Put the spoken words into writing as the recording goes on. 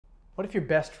What if your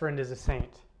best friend is a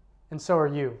saint? And so are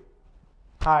you.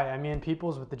 Hi, I'm Ian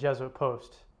Peoples with the Jesuit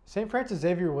Post. St. Francis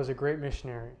Xavier was a great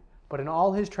missionary, but in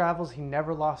all his travels he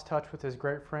never lost touch with his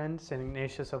great friend, St.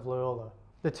 Ignatius of Loyola.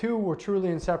 The two were truly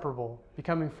inseparable,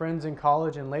 becoming friends in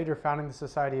college and later founding the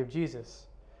Society of Jesus.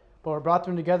 But what brought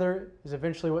them together is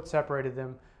eventually what separated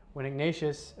them when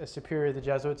Ignatius, as superior of the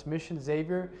Jesuits, missioned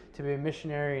Xavier to be a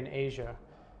missionary in Asia.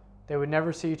 They would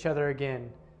never see each other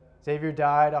again. Xavier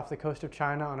died off the coast of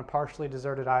China on a partially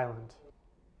deserted island.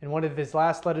 In one of his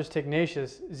last letters to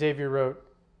Ignatius, Xavier wrote,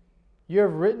 "You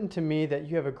have written to me that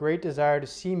you have a great desire to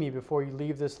see me before you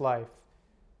leave this life.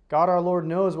 God our Lord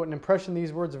knows what an impression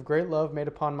these words of great love made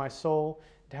upon my soul,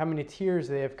 and how many tears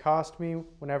they have cost me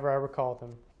whenever I recall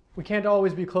them." We can't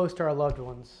always be close to our loved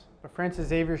ones, but Francis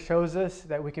Xavier shows us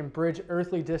that we can bridge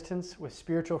earthly distance with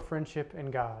spiritual friendship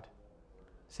in God.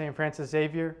 St. Francis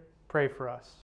Xavier, pray for us.